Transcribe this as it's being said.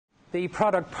The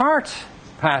product part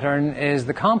pattern is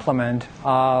the complement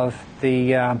of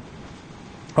the,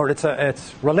 or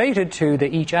it's related to the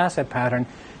each asset pattern.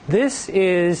 This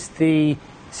is the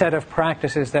set of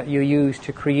practices that you use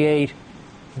to create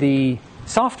the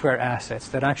software assets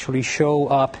that actually show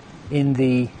up in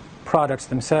the products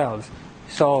themselves.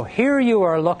 So here you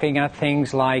are looking at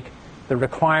things like the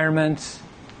requirements,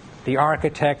 the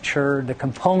architecture, the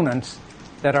components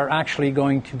that are actually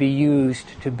going to be used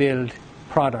to build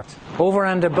products. Over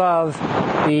and above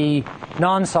the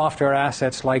non-software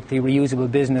assets like the reusable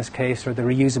business case or the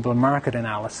reusable market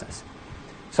analysis.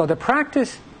 So the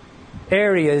practice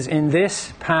areas in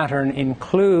this pattern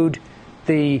include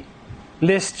the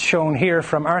list shown here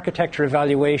from architecture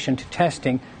evaluation to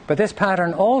testing, but this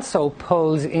pattern also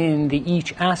pulls in the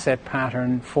each asset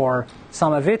pattern for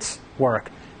some of its work.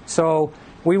 So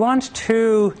we want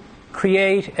to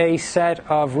create a set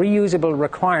of reusable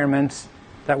requirements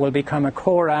that will become a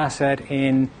core asset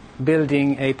in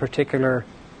building a particular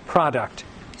product.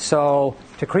 So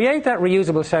to create that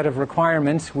reusable set of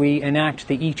requirements, we enact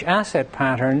the each asset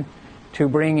pattern to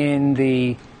bring in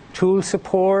the tool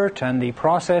support and the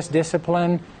process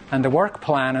discipline and the work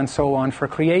plan and so on for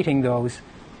creating those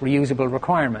reusable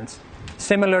requirements.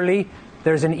 Similarly,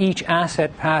 there's an each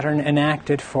asset pattern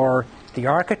enacted for the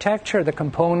architecture, the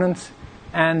components,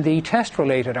 and the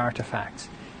test-related artifacts.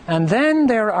 And then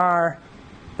there are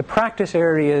the practice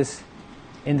areas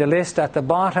in the list at the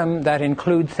bottom that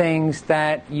include things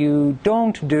that you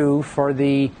don't do for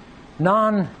the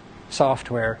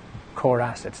non-software core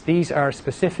assets. These are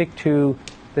specific to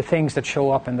the things that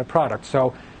show up in the product.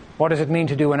 So what does it mean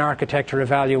to do an architecture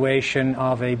evaluation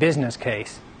of a business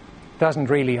case? Doesn't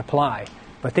really apply.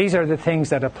 But these are the things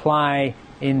that apply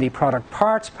in the product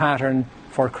parts pattern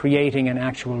for creating an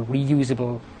actual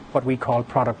reusable, what we call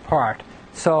product part.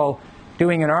 So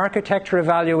doing an architecture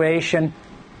evaluation,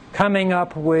 coming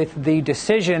up with the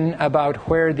decision about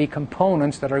where the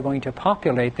components that are going to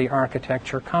populate the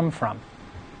architecture come from.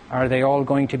 Are they all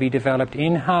going to be developed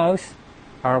in-house?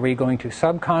 Are we going to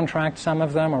subcontract some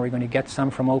of them? Are we going to get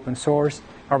some from open source?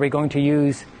 Are we going to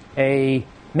use a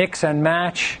mix and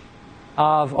match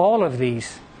of all of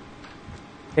these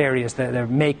areas, the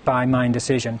make, buy, mine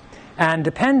decision? And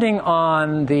depending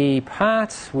on the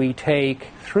paths we take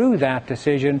through that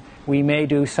decision, we may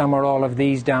do some or all of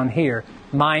these down here.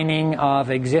 Mining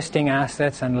of existing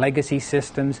assets and legacy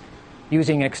systems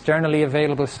using externally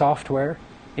available software,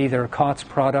 either COTS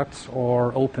products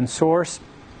or open source.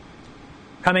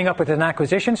 Coming up with an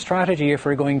acquisition strategy if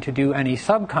we're going to do any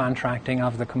subcontracting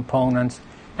of the components.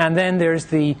 And then there's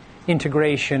the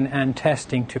integration and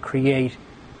testing to create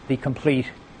the complete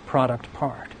product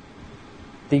part.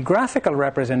 The graphical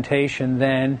representation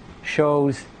then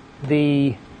shows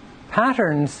the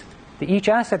patterns, the each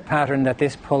asset pattern that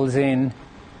this pulls in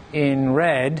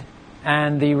red,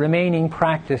 and the remaining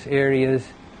practice areas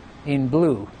in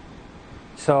blue.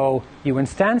 So you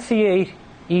instantiate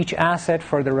each asset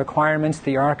for the requirements,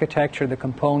 the architecture, the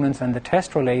components, and the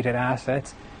test-related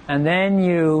assets, and then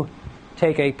you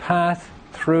take a path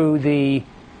through the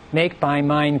make, buy,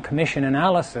 mine commission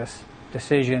analysis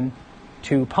decision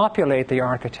to populate the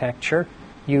architecture.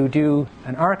 You do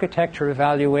an architecture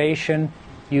evaluation,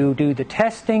 you do the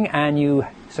testing, and you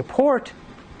support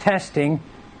testing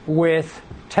with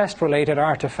test-related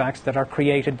artifacts that are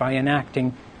created by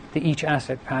enacting the each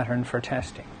asset pattern for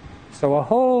testing. So a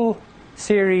whole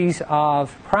series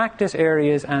of practice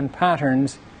areas and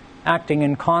patterns acting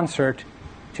in concert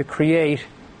to create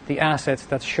the assets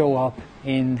that show up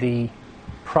in the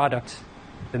products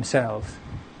themselves.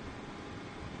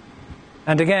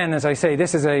 And again, as I say,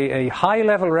 this is a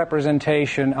high-level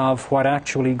representation of what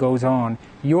actually goes on.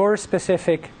 Your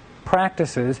specific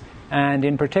practices, and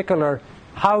in particular,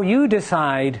 how you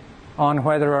decide on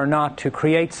whether or not to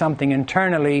create something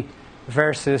internally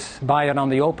versus buy it on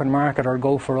the open market or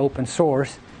go for open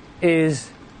source, is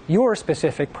your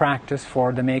specific practice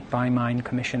for the make, buy, mine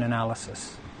commission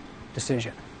analysis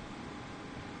decision.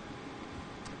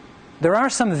 There are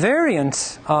some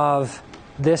variants of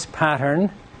this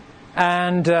pattern,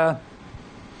 and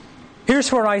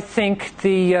here's where I think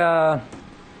the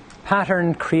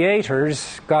pattern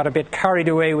creators got a bit carried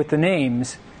away with the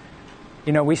names.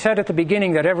 You know, we said at the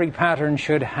beginning that every pattern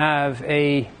should have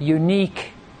a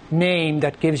unique name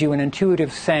that gives you an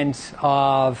intuitive sense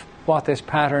of what this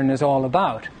pattern is all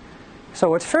about.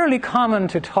 So it's fairly common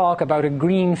to talk about a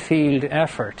greenfield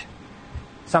effort,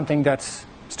 something that's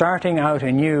starting out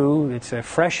anew. It's a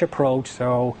fresh approach,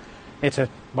 so it's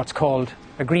what's called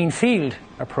a greenfield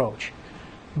approach.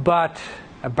 But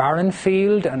a barren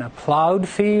field and a plowed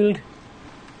field,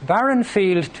 barren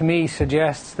field to me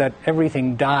suggests that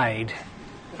everything died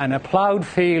And a plowed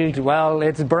field, well,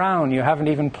 it's brown. You haven't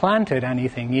even planted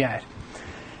anything yet.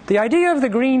 The idea of the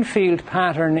greenfield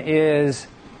pattern is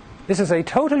this is a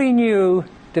totally new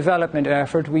development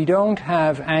effort. We don't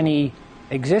have any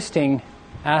existing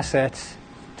assets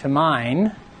to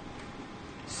mine,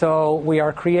 so we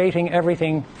are creating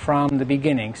everything from the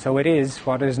beginning. So it is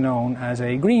what is known as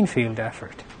a greenfield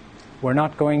effort. We're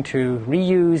not going to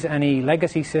reuse any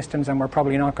legacy systems, and we're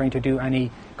probably not going to do any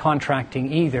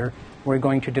contracting either. We're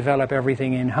going to develop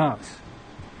everything in-house.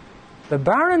 The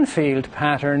barren field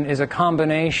pattern is a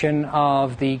combination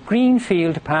of the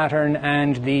greenfield pattern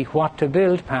and the what to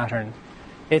build pattern.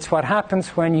 It's what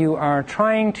happens when you are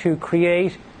trying to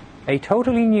create a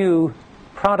totally new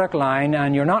product line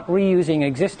and you're not reusing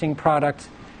existing products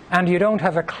and you don't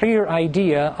have a clear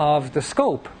idea of the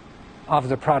scope of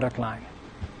the product line.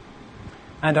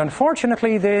 And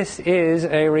unfortunately, this is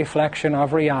a reflection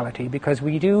of reality, because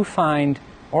we do find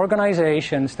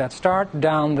organizations that start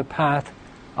down the path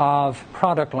of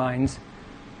product lines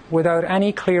without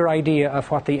any clear idea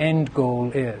of what the end goal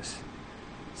is.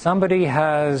 Somebody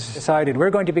has decided we're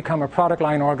going to become a product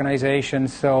line organization,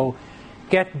 so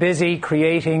get busy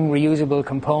creating reusable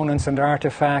components and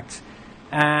artifacts,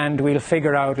 and we'll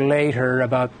figure out later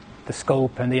about the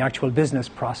scope and the actual business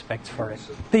prospects for it.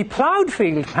 The plowed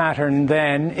field pattern,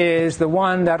 then, is the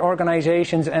one that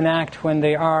organizations enact when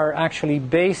they are actually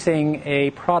basing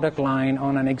a product line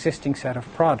on an existing set of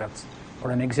products or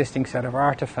an existing set of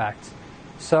artifacts.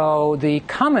 So the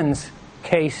Commons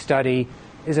case study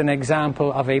is an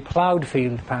example of a plowed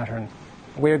field pattern.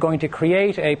 We're going to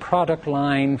create a product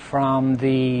line from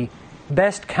the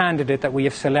best candidate that we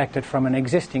have selected from an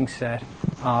existing set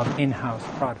of in-house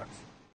products.